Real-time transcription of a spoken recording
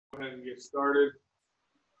Go ahead and get started.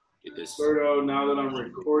 Get this. Berto, now that I'm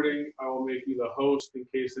recording, I will make you the host in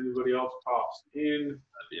case anybody else pops in.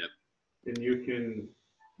 Yep. And you can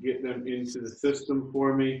get them into the system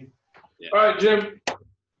for me. Yep. All right, Jim.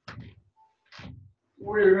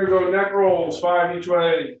 We're going to go neck rolls, 5 each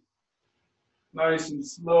way. Nice and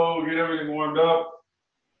slow. Get everything warmed up.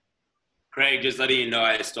 Craig, just letting you know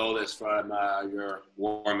I stole this from your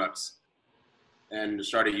warm-ups and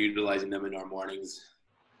started utilizing them in our mornings.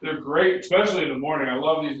 They're great, especially in the morning. I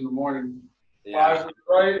love these in the morning. Yeah. 5 to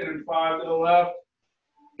the right and 5 to the left.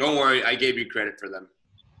 Don't worry, I gave you credit for them.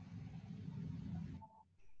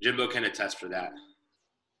 Jimbo can attest for that.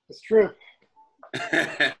 It's true.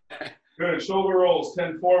 Good. Shoulder rolls,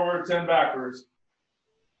 10 forward, 10 backwards.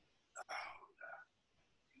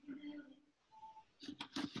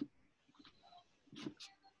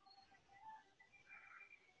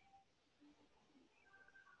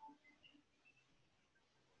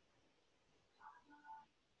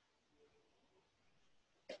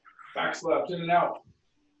 Back slaps in and out.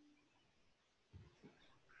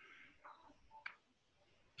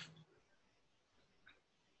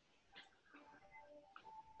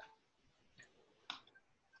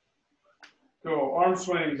 Go. Arm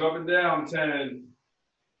swings up and down, 10.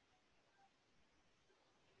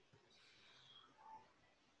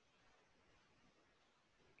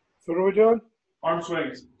 So what are we doing? Arm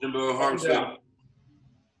swings. Jimbo, Up arm and swing. down.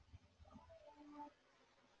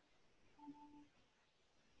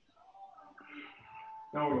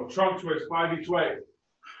 Now we'll go trunk twist, 5 each way.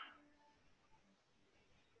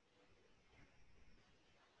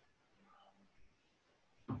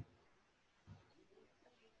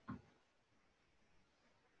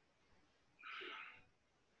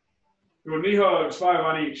 Go knee hugs, 5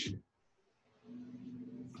 on each.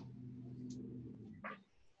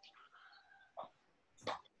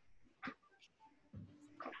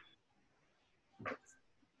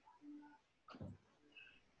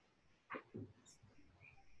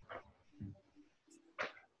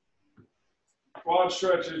 Quad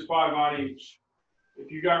stretches, 5 on each. If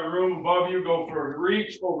you got room above you, go for a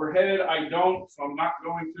reach overhead. I don't, so I'm not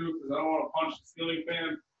going to because I don't want to punch the ceiling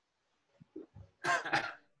fan.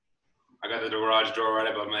 I got the garage door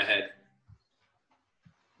right above my head.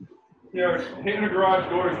 Yeah, hitting a garage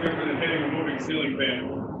door is different than hitting a moving ceiling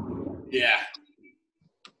fan. Yeah.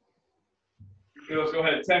 Okay, let's go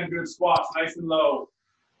ahead. 10 good squats, nice and low.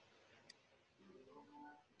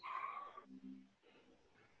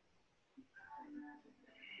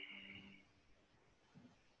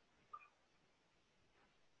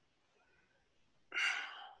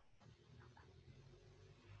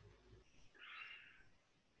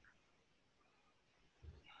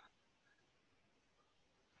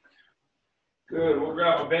 Good, we'll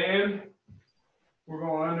grab a band. We're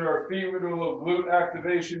going under our feet. We're doing a little glute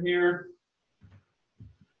activation here.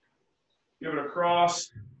 Give it a cross.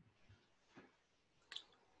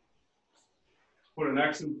 Put an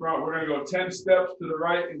X in front. We're going to go 10 steps to the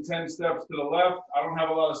right and 10 steps to the left. I don't have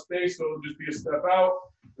a lot of space, so it'll just be a step out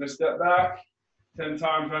and a step back, 10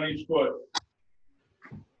 times on each foot.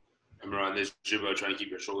 Remember on this, Jimbo, try and keep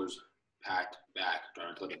your shoulders packed back.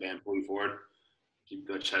 Trying to let the band pull you forward. Keep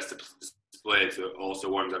the chest displayed so it also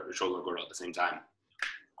warms up your shoulder girdle at the same time.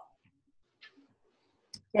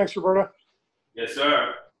 Thanks, Roberta. Yes,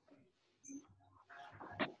 sir.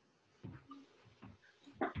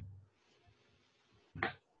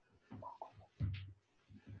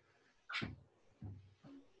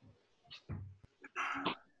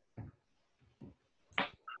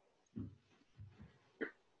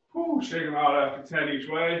 Whew, shake them out after 10 each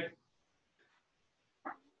way.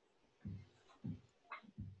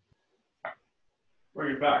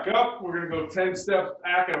 Bring it back up. We're going to go 10 steps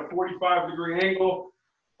back at a 45-degree angle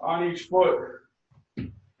on each foot.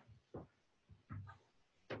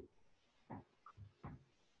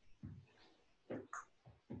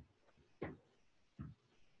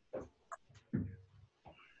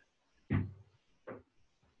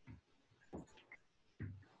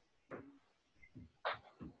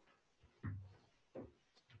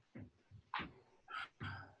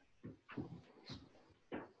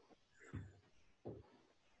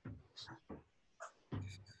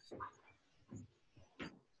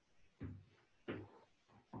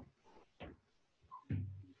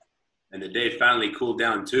 And the day finally cooled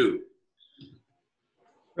down too.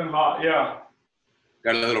 It's been hot, yeah.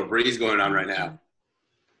 Got a little breeze going on right now.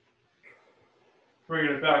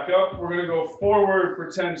 Bringing it back up. We're going to go forward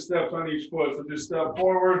for 10 steps on each foot. So just step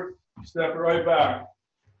forward, step it right back.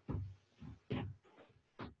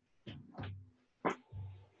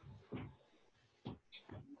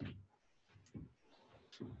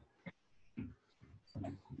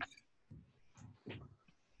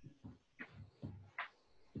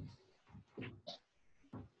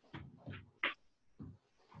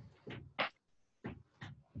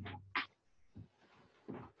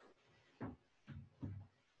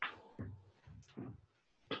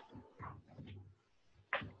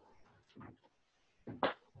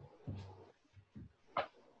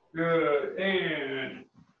 Good. And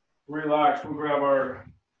relax. We'll grab our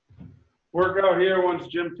workout here once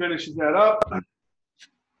Jim finishes that up.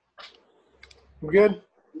 We good?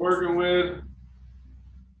 Working with.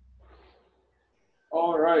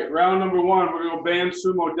 All right, round number one, we're gonna band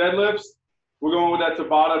sumo deadlifts. We're going with that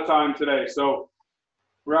Tabata time today. So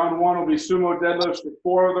round one will be sumo deadlifts for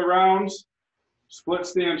 4 of the rounds. Split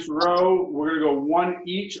stance row, we're gonna go 1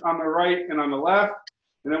 each on the right and on the left.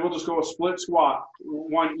 And then we'll just go a split squat,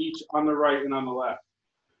 1 each on the right and on the left.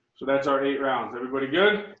 So that's our 8 rounds. Everybody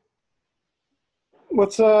good?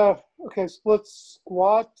 What's okay, split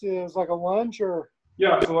squat is like a lunge or?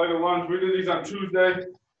 Yeah, so like a lunge, we did these on Tuesday.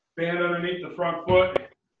 Band underneath the front foot,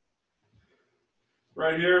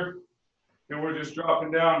 right here. And we're just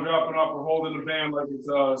dropping down, dropping up. We're holding the band like it's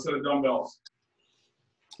a set of dumbbells.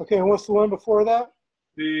 Okay, and what's the one before that?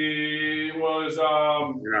 The was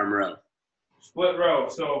Your arm row. split row.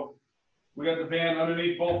 So we got the band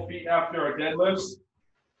underneath both feet after our deadlifts,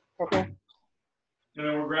 Okay. and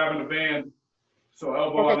then we're grabbing the band. So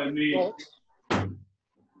elbow on the knee. Well,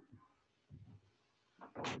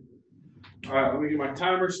 All right, let me get my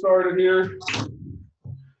timer started here.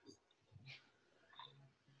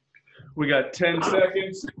 We got 10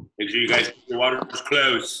 seconds. Make sure you guys keep your waters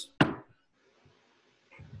close.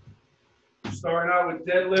 Starting out with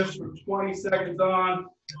deadlifts for 20 seconds on.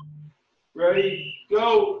 Ready,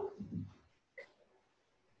 go.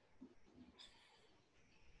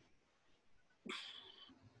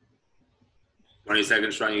 Twenty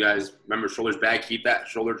seconds strong, you guys. Remember, shoulders back. Keep that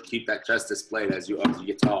chest displayed as you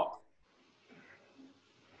get tall.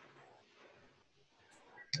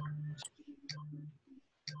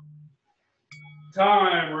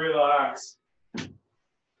 Time, relax.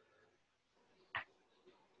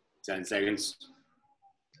 10 seconds.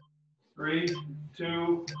 3,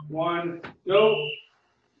 2, 1, go.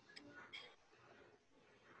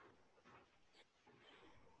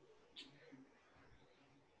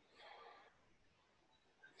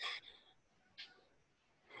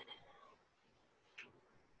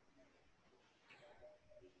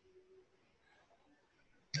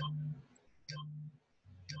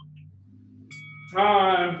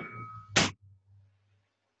 Time.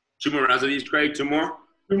 2 more rounds of these, Craig. 2 more.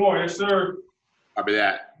 2 more, yes, sir. Copy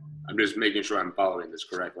that. I'm just making sure I'm following this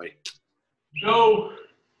correctly. Go.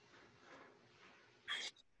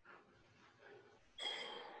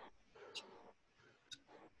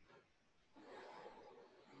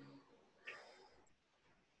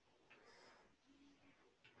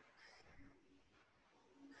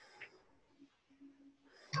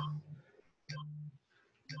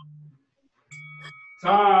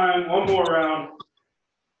 Time. 1 more round.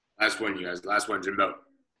 Last one, you guys. Last one, Jimbo.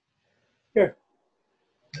 Okay.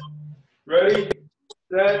 Ready,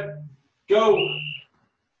 set, go.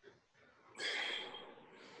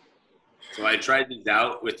 So I tried these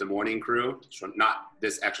out with the morning crew. So not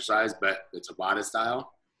this exercise, but the Tabata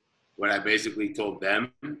style. What I basically told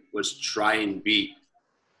them was try and beat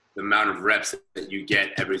the amount of reps that you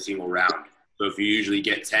get every single round. So if you usually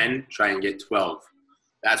get 10, try and get 12.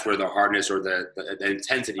 That's where the hardness or the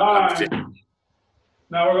intensity comes in.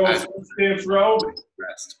 Now we're going to stance row.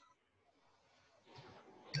 Rest.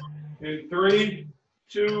 In 3,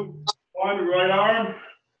 2, 1, right arm.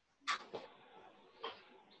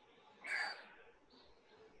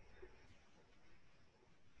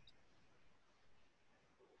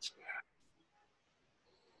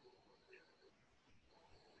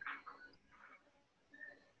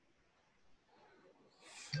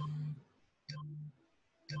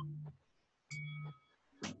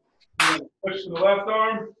 Push to the left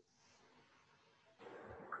arm.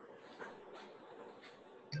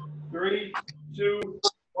 3, 2,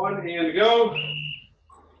 1, and go.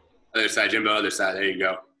 Other side, Jimbo, other side. There you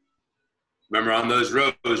go. Remember on those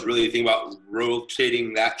rows, really think about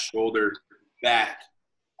rotating that shoulder back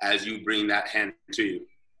as you bring that hand to you.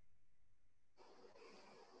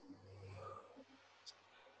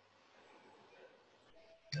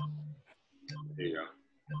 There you go.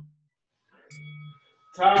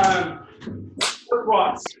 Time. Foot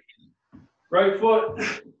squats. Right foot.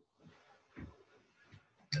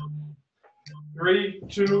 3,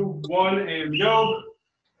 2, 1, and go.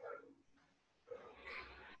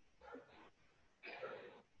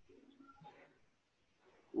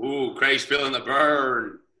 Ooh, Craig's feeling the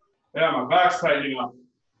burn. Yeah, my back's tightening up.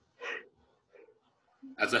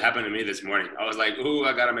 That's what happened to me this morning. I was like, ooh,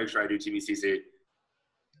 I got to make sure I do TBCC.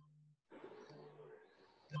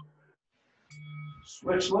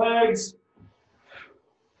 Switch legs.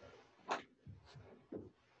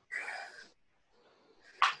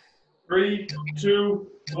 Three, 2,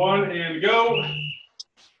 1, and go.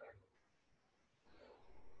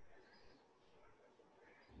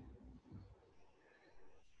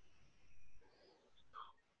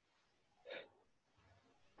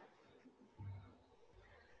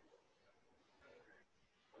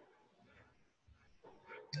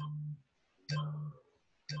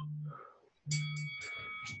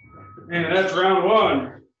 And that's round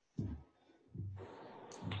one.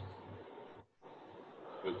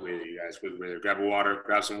 Quick breather, you guys. Quick breather. Grab a water.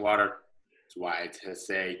 Grab some water. That's why I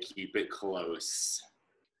say keep it close.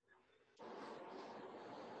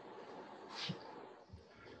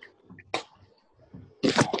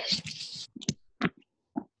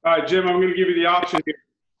 All right, Jim, I'm going to give you the option here.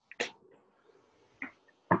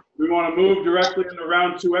 We want to move directly into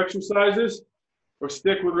round two exercises or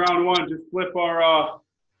stick with round one, just flip our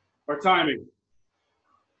timing.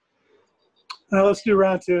 Let's do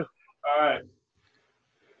round two. All right.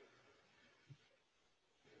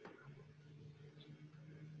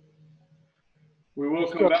 We will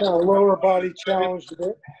come Got back. kind of lower body challenged a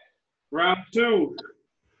bit. Round two.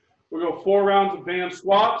 We'll go 4 rounds of band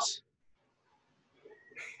squats,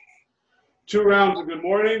 2 rounds of good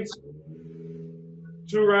mornings,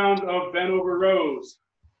 2 rounds of bent over rows.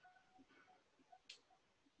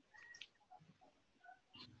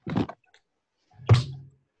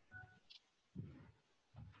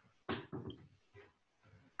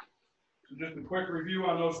 So just a quick review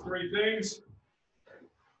on those 3 things.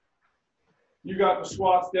 You got the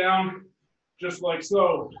squats down just like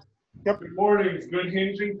so. Yep. Good mornings, good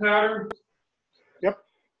hinging pattern. Yep.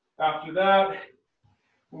 After that,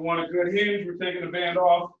 we want a good hinge. We're taking the band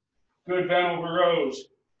off. Good bent over rows.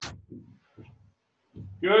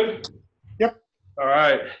 Good? Yep. All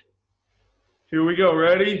right. Here we go.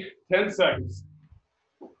 Ready? 10 seconds.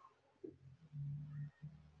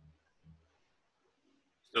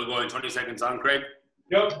 Still going 20 seconds on, Craig?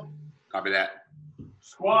 Yep. Copy that.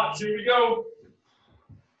 Squats. Here we go.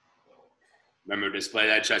 Remember to display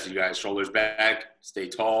that chest, you guys. Shoulders back, stay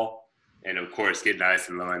tall, and of course, get nice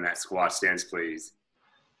and low in that squat stance, please.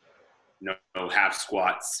 No half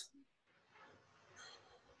squats.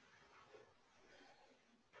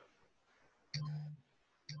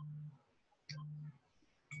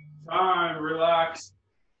 Time. Relax.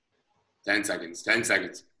 10 seconds, 10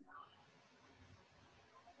 seconds.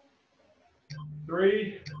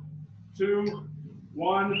 3, 2,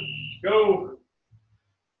 1, go.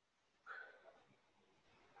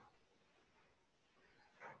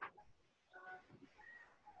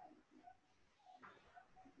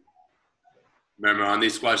 Remember, on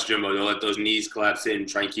these squats, Jimbo, don't let those knees collapse in.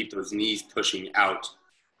 Try and keep those knees pushing out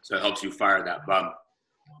so it helps you fire that bum.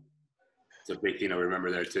 It's a big thing to remember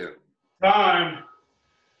there, too. Time.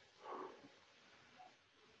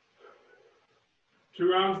 2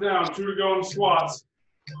 rounds down, 2 to go in squats.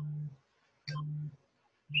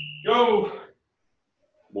 Go.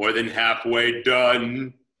 More than halfway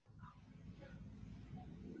done.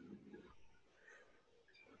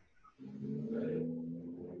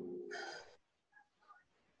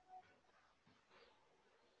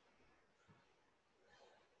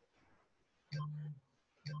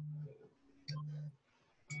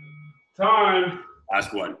 Time.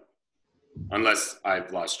 Last one. Unless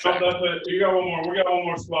I've lost Oh, track. that's it. You got one more. We got one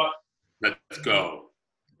more squat. Let's go.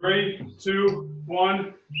 3, 2,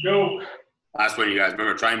 1, go. Last one, you guys.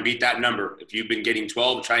 Remember, try and beat that number. If you've been getting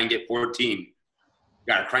 12, try and get 14. You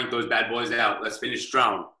got to crank those bad boys out. Let's finish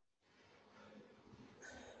strong.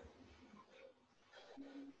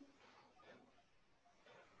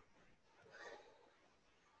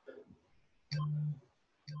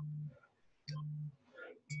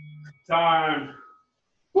 Time.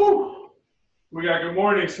 Woo. We got good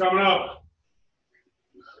mornings coming up.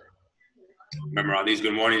 Remember, on these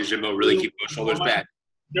good mornings, Jimbo, really keep those shoulders back.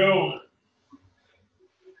 Go.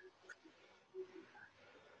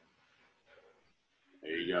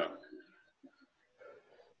 There you go.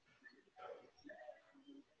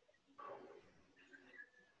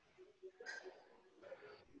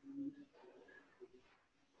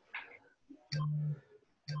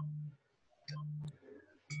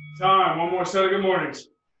 Time. One more set of good mornings.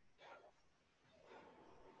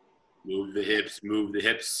 Move the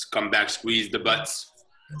hips, come back, squeeze the butts,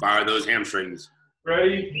 fire those hamstrings.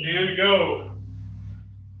 Ready and go.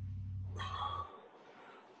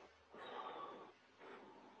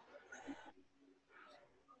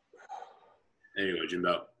 There you go,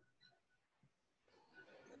 Jimbo.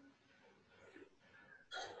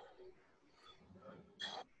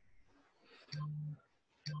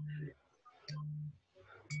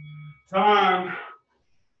 Time.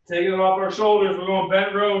 Taking it off our shoulders. We're going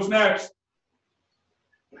bent rows next.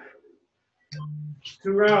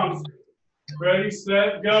 2 rounds. Ready,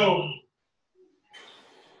 set, go.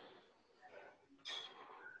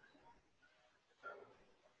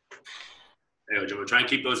 There you go, Jimbo. Try and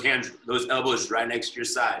keep those hands, those elbows right next to your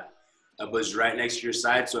side. Elbows right next to your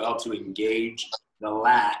side, so it helps you engage the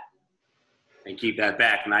lat and keep that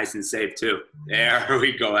back nice and safe too. There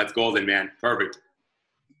we go. That's golden, man. Perfect.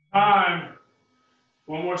 Time.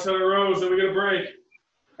 One more set of rows, then we get a break.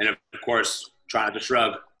 And of course, try not to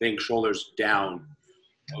shrug. Think shoulders down,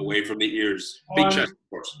 away from the ears. Big One, chest, of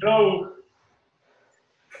course. go.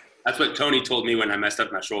 That's what Tony told me when I messed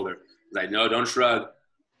up my shoulder. He's like, no, don't shrug.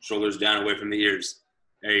 Shoulders down, away from the ears.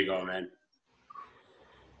 There you go, man.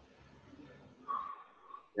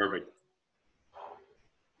 Perfect.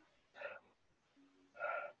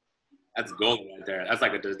 That's golden right there. That's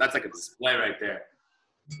like a display right there.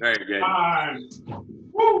 Very good. Time.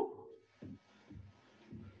 Woo.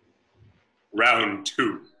 Round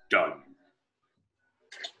 2 done.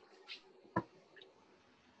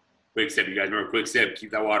 Quick sip, you guys remember? Quick sip.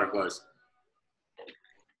 Keep that water close.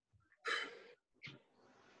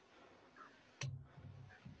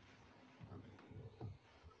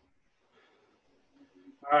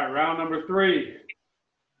 All right, round number 3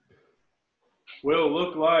 will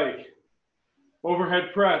look like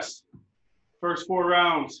overhead press, first 4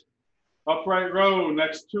 rounds. Upright row,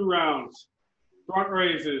 next 2 rounds. Front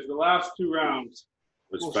raises, the last 2 rounds.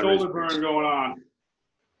 Little shoulder burn going on.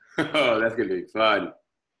 Oh, that's going to be fun.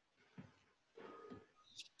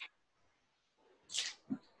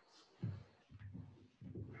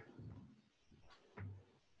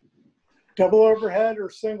 Double overhead or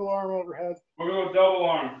single arm overhead? We're going to double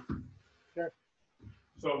arm. Okay.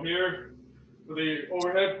 So here, for the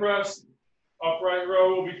overhead press, upright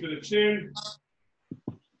row will be to the chin.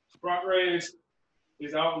 Front raise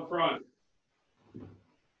is out in front.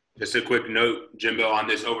 Just a quick note, Jimbo, on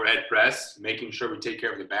this overhead press, making sure we take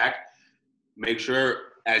care of the back. Make sure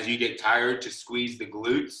as you get tired to squeeze the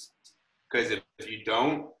glutes, because if you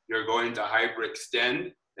don't, you're going to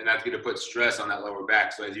hyperextend, and that's going to put stress on that lower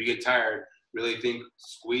back. So as you get tired, really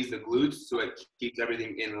squeeze the glutes so it keeps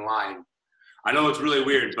everything in line. I know it's really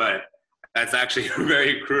weird, but that's actually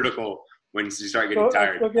very critical when you start getting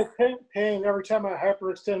tired. I still get pain every time I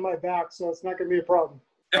hyperextend my back, so it's not going to be a problem.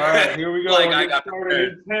 All right, here we go. Like I got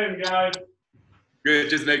started in 10, guys. Good,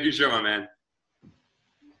 just making sure, my man.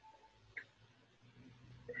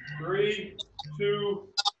 3, 2,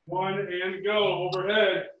 1, and go.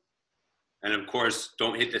 Overhead. And of course,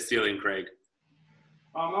 don't hit the ceiling, Craig.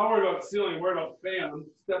 I'm not worried about the ceiling. I'm worried about the fan.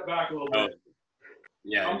 Step back a little bit.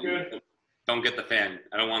 Yeah, I'm good. Don't get the fan.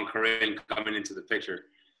 I don't want Corinne coming into the picture.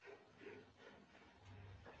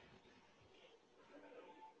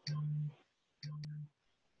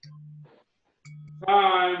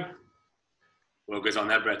 Time. Focus on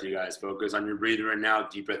that breath, you guys. Focus on your breathing right now.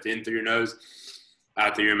 Deep breath in through your nose,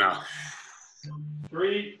 out through your mouth.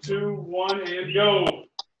 3, 2, 1, and go.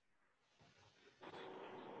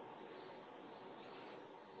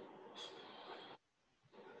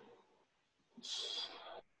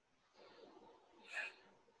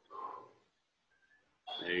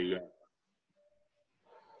 There you go.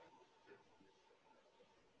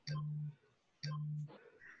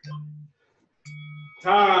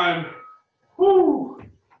 Time. Woo.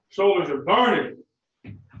 Shoulders are burning.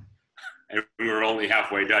 And we're only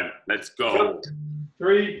halfway done. Let's go.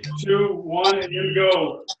 3, 2, 1, and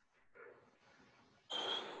go.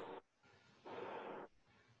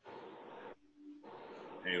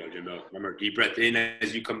 There you go, Jimbo. Remember, deep breath in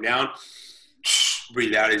as you come down.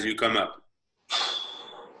 Breathe out as you come up.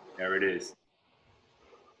 There it is.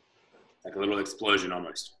 Like a little explosion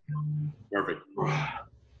almost. Perfect.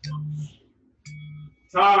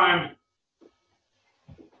 Time.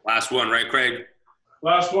 Last one, right, Craig?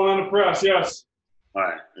 Last one on the press, yes. All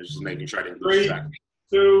right. I was just making sure I didn't lose 3, track.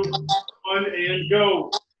 2, 1, and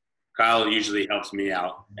go. Kyle usually helps me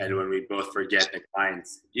out. And when we both forget the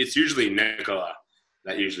clients, it's usually Nicola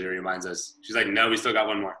that usually reminds us. She's like, no, we still got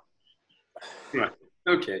one more.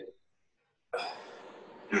 Okay.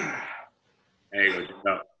 There you go.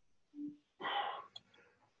 Go.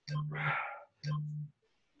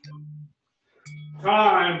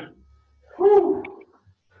 Time. Woo.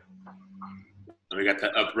 And we got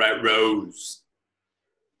the upright rows.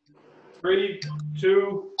 3,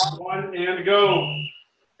 2, 1, and go.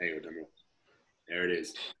 There you go, Jimbo. There it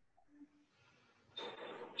is.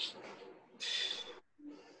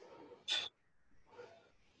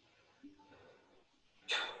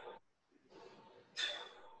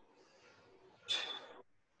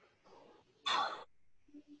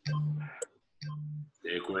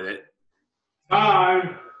 Stick with it.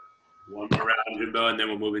 Time. One more round, Jimbo, and then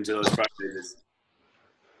we'll move into those front raises.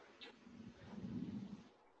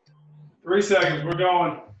 3 seconds. We're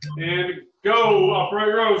going. And go.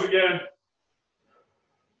 Upright rows again.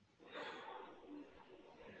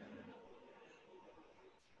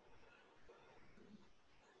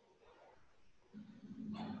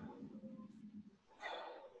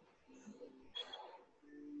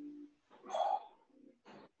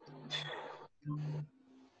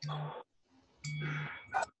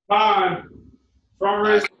 Time. Front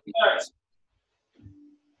raise next.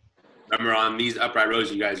 Remember, on these upright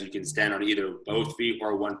rows, you can stand on either both feet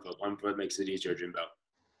or 1 foot. 1 foot makes it easier, Jimbo.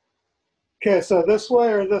 Okay, so this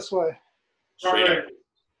way or this way? Straight up.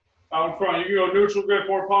 Out in front. You can go neutral grip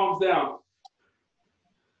or palms down.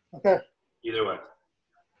 Okay. Either way.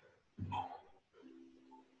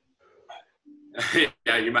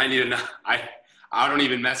 Yeah, you might need I don't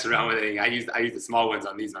even mess around with anything. I use the small ones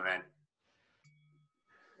on these, my man.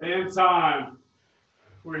 And time.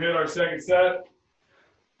 We hit our second set.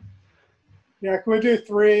 Yeah, can we do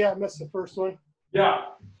 3? I missed the first one. Yeah.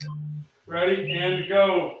 Ready and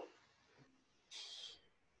go.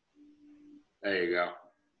 There you go.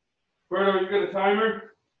 Berto, you got a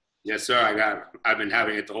timer? Yes, sir. I've been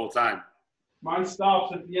having it the whole time. Mine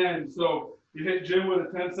stops at the end. So you hit Jim with a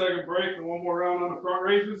 10-second break and one more round on the front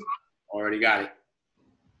raises. Already got it.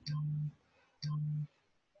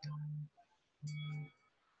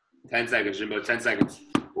 10 seconds, Jimbo. 10 seconds.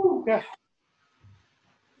 Okay.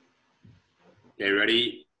 Okay,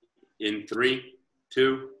 ready? In 3,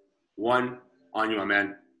 2, 1. On you, my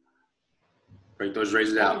man. Break those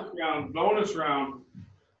raises out. Bonus round.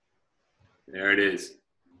 There it is.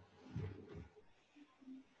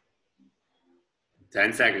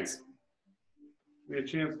 10 seconds. We had a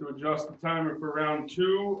chance to adjust the timer for round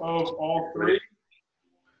 2 of all 3.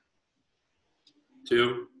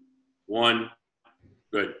 2, 1.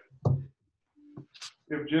 Good.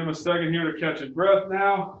 Give Jim a second here to catch his breath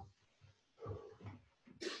now.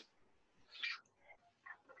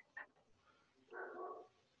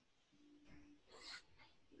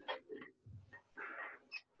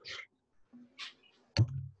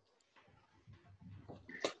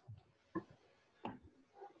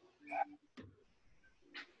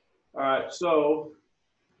 All right, so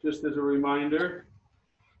just as a reminder,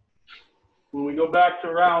 when we go back to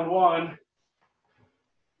round 1,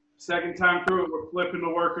 second time through it, we're flipping to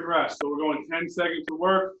work and rest. So we're going 10 seconds to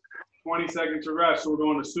work, 20 seconds to rest. So we're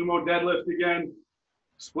going to sumo deadlift again,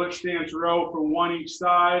 split stance row for 1 each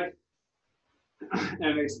side,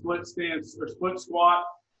 and a split stance or split squat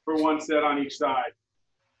for 1 set on each side.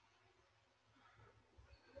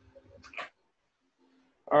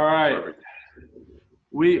 All right. Perfect.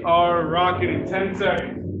 We are rocking in 10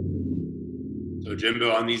 seconds. So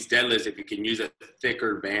Jimbo, on these deadlifts, if you can use a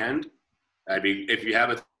thicker band, that'd be, if you have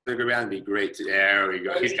a thicker band, it'd be great. There we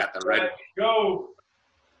go. He's got the red. Go.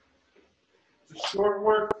 It's a short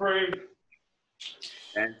work frame.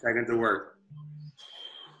 10 seconds of work.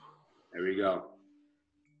 There we go.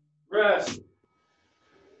 Rest.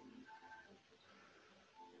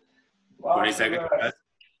 20 seconds. Rest.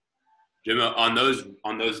 Jimbo, on those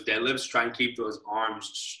deadlifts, try and keep those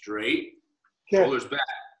arms straight. Okay. Shoulders back.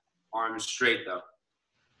 Arms straight, though.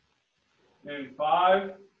 In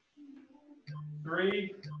 5,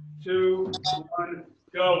 3, 2, 1,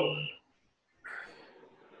 go.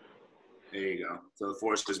 There you go. So it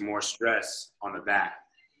forces more stress on the back.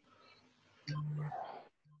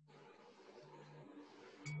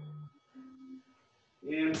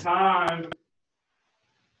 In time.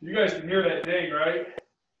 You guys can hear that ding, right?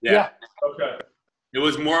 Yeah. Okay. It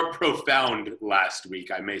was more profound last week,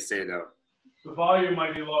 I may say, though. The volume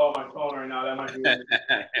might be low on my phone right now. That might be weird.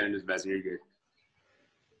 And it's best. You're good.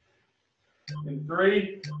 In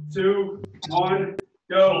 3, 2, 1,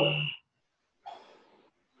 go.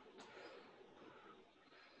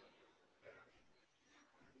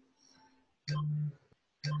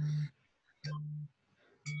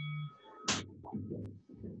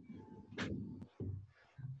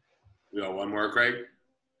 We got one more, Craig?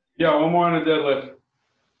 Yeah, one more on the deadlift.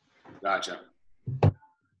 Gotcha.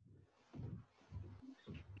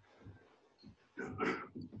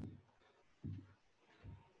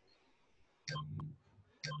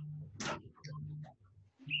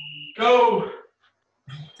 Go.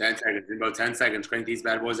 10 seconds. In about 10 seconds, crank these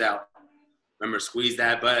bad boys out. Remember, squeeze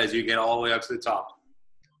that butt as you get all the way up to the top.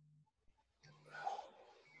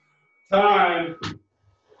 Time.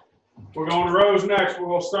 We're going to rows next. We're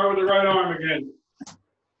going to start with the right arm again.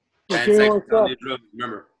 10 Okay, seconds what's on up? these rows.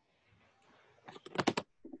 Remember.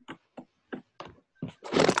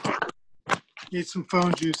 Need some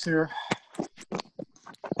phone juice here.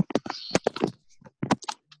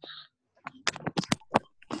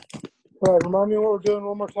 All right, remind me what we're doing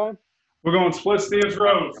one more time. We're going split stance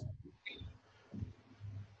rows.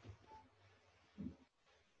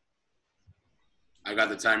 I got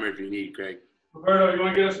the timer if you need, Craig. Roberto, you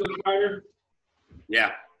want to get us to the timer?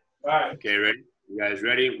 Yeah. All right. Okay, ready? You guys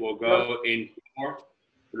ready? We'll go in 4,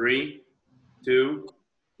 3, 2,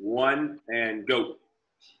 1, and go.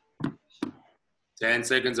 10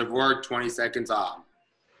 seconds of work, 20 seconds off.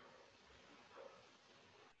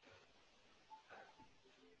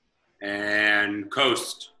 And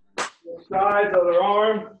coast. Sides, other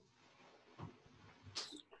arm.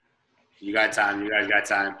 You got time. You guys got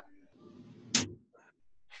time.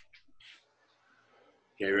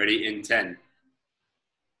 Okay, ready? In 10.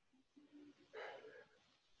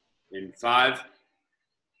 In 5,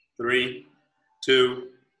 3, 2,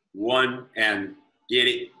 1, and get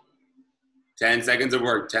it. 10 seconds of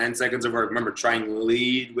work. 10 seconds of work. Remember, try and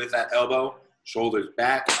lead with that elbow. Shoulders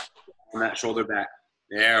back. On that shoulder back.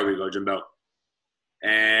 There we go, Jimbo.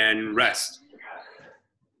 And rest.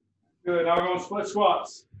 Good. Now we're going split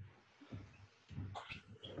squats.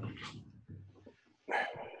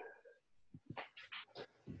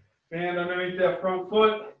 Hand underneath that front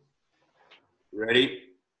foot. Ready?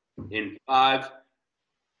 In 5,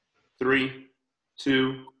 3,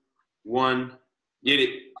 2, 1, get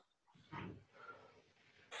it.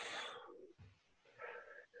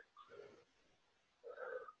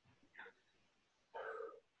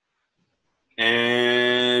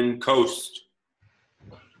 And coast.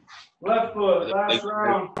 Left foot, last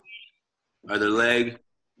round. Other leg.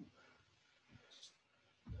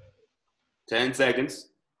 10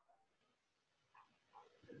 seconds.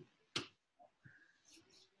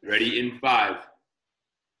 Ready in 5,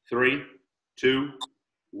 3, 2,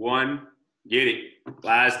 1, get it.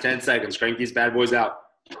 Last 10 seconds. Crank these bad boys out.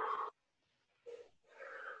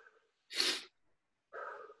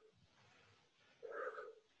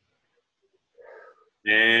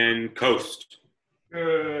 And coast.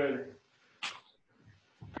 Good.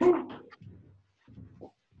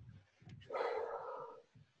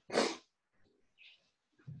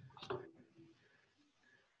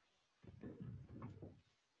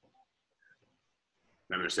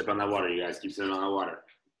 Remember, sip on that water, you guys. Keep sipping on that water.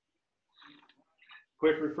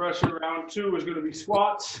 Quick refresher. Round 2 is going to be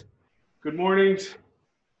squats. Good mornings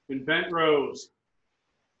and bent rows.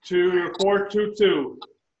 2, 4, 2, 2.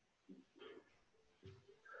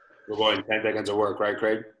 We're going 10 seconds of work, right,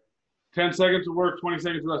 Craig? 10 seconds of work, 20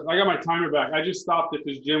 seconds of rest. I got my timer back. I just stopped it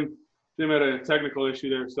because Jim had a technical issue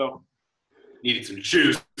there. So Needed some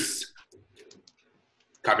juice.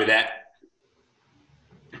 Copy that.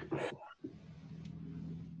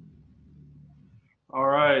 all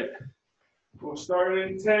right. We'll start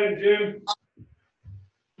in 10, Jim.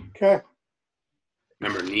 Okay.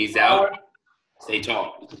 Remember, knees out. Stay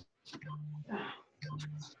tall.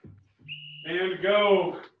 And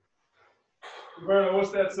go. Roberto,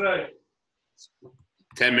 what's that say?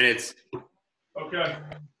 10 minutes. Okay.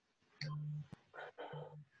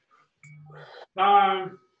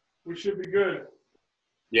 Time. We should be good.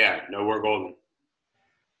 Yeah, no, we're golden.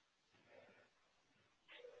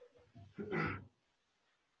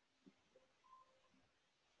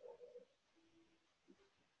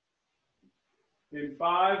 In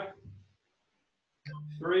 5,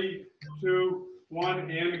 3, 2,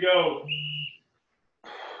 1, and go.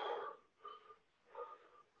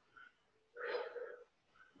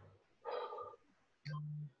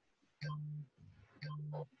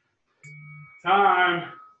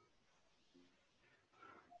 Time.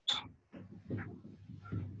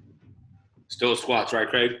 Still squats, right,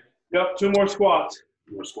 Craig? Yep, 2 more squats.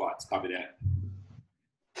 More squats. Copy that.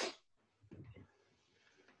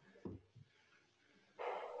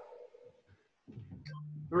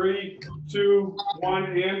 Three, 2, 1,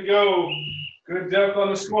 and go. Good depth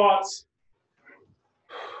on the squats.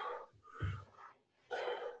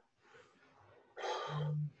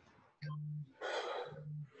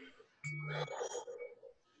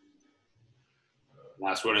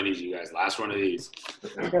 Last one of these, you guys. Last one of these.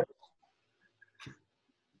 Okay.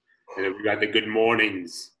 And then we got the good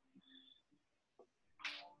mornings.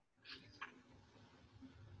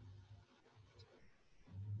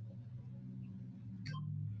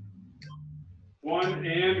 One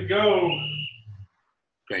and go.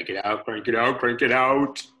 Crank it out, crank it out, crank it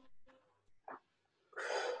out.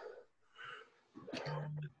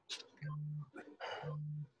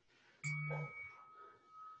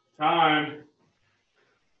 Time.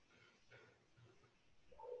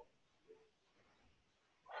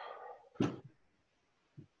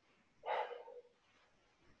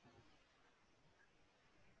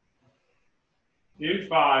 In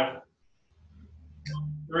 5,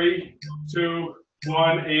 3, 2,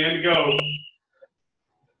 1, and go.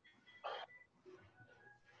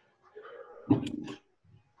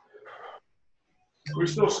 We're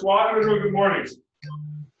still squatting or doing good mornings?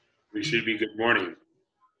 We should be good morning.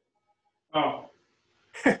 Oh,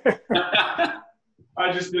 I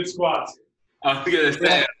I just did squats. was going to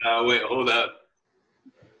say, wait, hold up.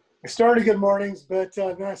 I started good mornings, but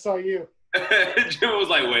then I saw you. Jim was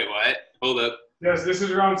like, wait, what? Hold up. Yes, this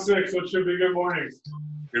is round 6, so it should be good mornings.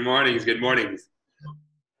 Good mornings, good mornings.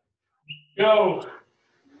 Go.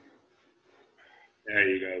 There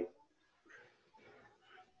you go.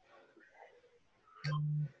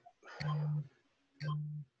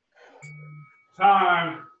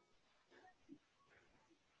 Time.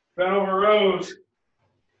 Bent over rows.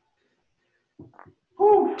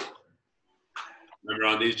 Whew. Remember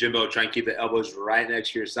on these, Jimbo, try and keep the elbows right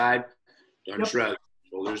next to your side. Don't Yep. shrug.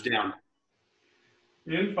 Shoulders down.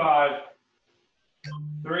 In 5,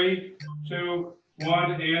 3, 2,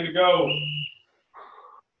 1, and go.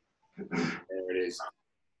 There it is.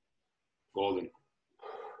 Golden.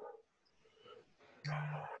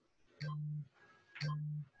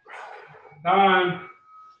 Time.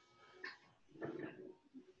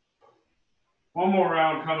 One more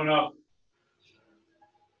round coming up.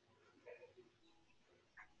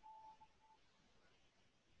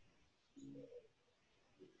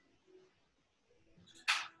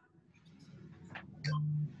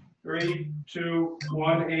 Three, 2,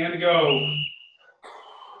 1, and go.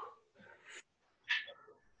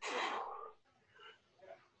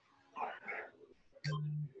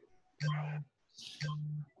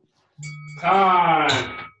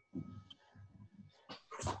 Time.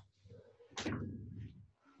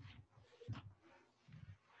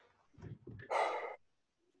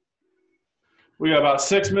 We got about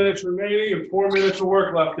 6 minutes remaining and 4 minutes of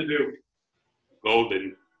work left to do.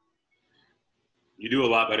 Golden. You do a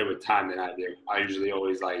lot better with time than I do. I usually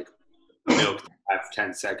always like milk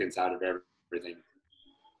 10 seconds out of everything.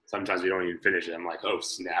 Sometimes we don't even finish it. I'm like, oh,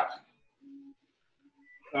 snap.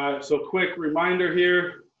 So quick reminder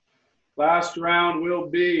here. Last round will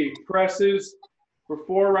be presses for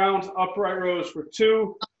 4 rounds, upright rows for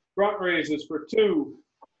 2, front raises for 2.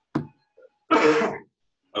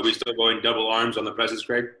 Are we still going double arms on the presses,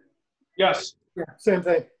 Craig? Yes. Yeah, same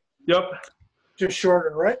thing. Yep. Just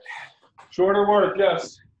shorter, right? Shorter work,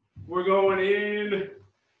 yes. We're going in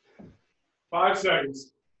 5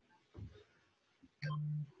 seconds.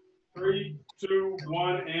 3, 2,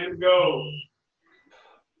 1, and go.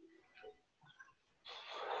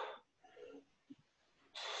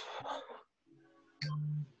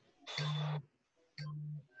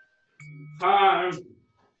 Time.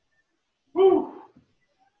 Woo.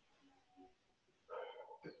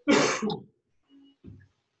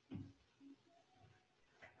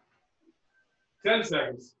 10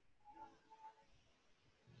 seconds.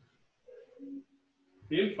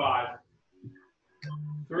 In 5,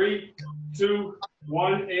 3, 2,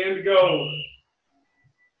 1, and go.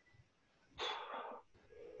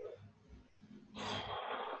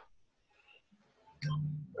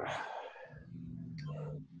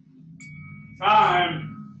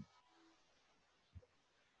 Time.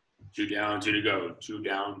 2 down, 2 to go. 2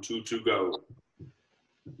 down, 2 to go.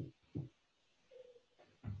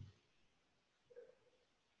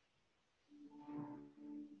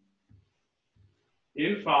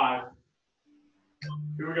 In 5.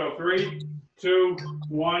 Here we go. 3, 2,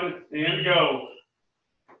 1, and go.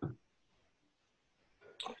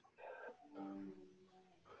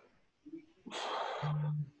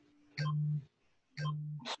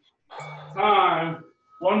 Time.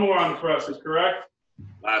 One more on the presses, correct?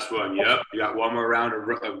 Last one. Yep. You got one more round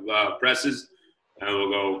of presses, and we'll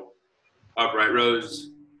go upright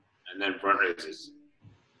rows and then front raises.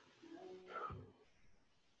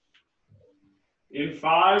 In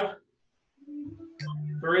 5,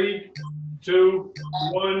 3, 2,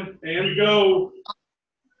 1, and go.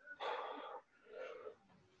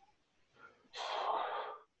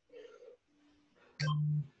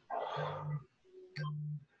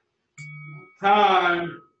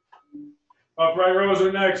 Time. Upright rows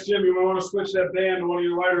are next. Jim, you might want to switch that band to one of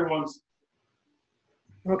your lighter ones.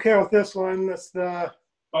 Okay, with this one, that's the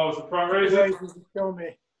Oh, it's the front raises? raises that kill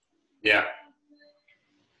me. Yeah.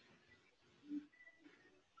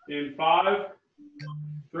 In 5,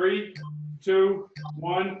 3, 2,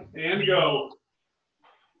 1, and go.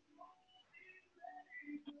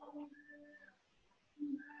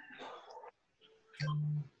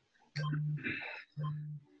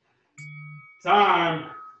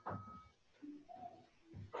 Time.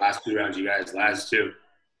 Last 2 rounds, you guys. Last 2.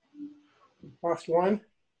 Last one.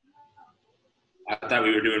 I thought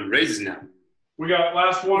we were doing raises now. We got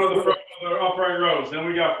last one of the upright rows. Then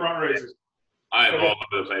we got front raises. I am all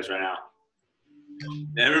over the place right now.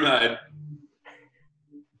 Never mind.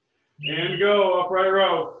 And go, upright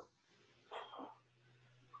row.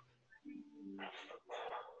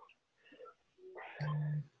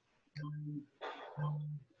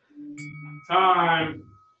 Time.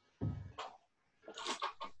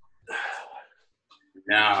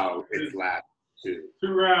 Now it's last 2.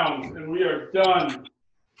 2 rounds, and we are done.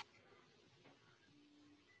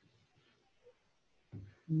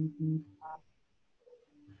 In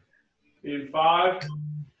 5,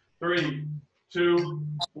 3, 2,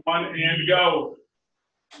 1, and go.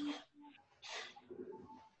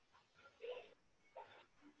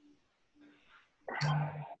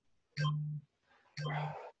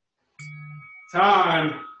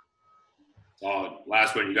 Time. Solid.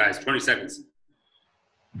 Last one, you guys. 20 seconds.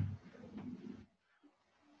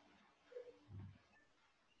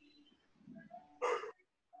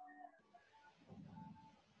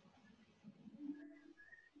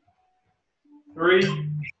 Three,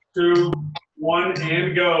 2, 1,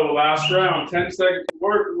 and go. Last round. 10 seconds to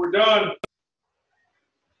work, and we're done.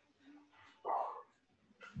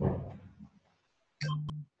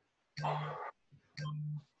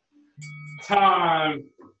 Time.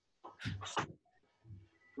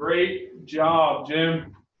 Great job,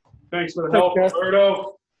 Jim. Thanks for the help, Thanks, guys.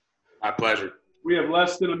 Roberto. My pleasure. We have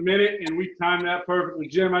less than a minute, and we timed that perfectly.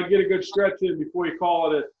 Jim, I'd get a good stretch in before you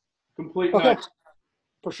call it a complete Okay, night.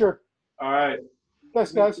 for sure. All right.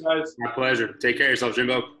 Thanks, guys. Guys. My pleasure. Take care of yourself,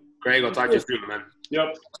 Jimbo. Craig, I'll talk to you soon, man.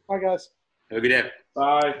 Yep. Bye, guys. Have a good day.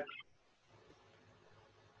 Bye.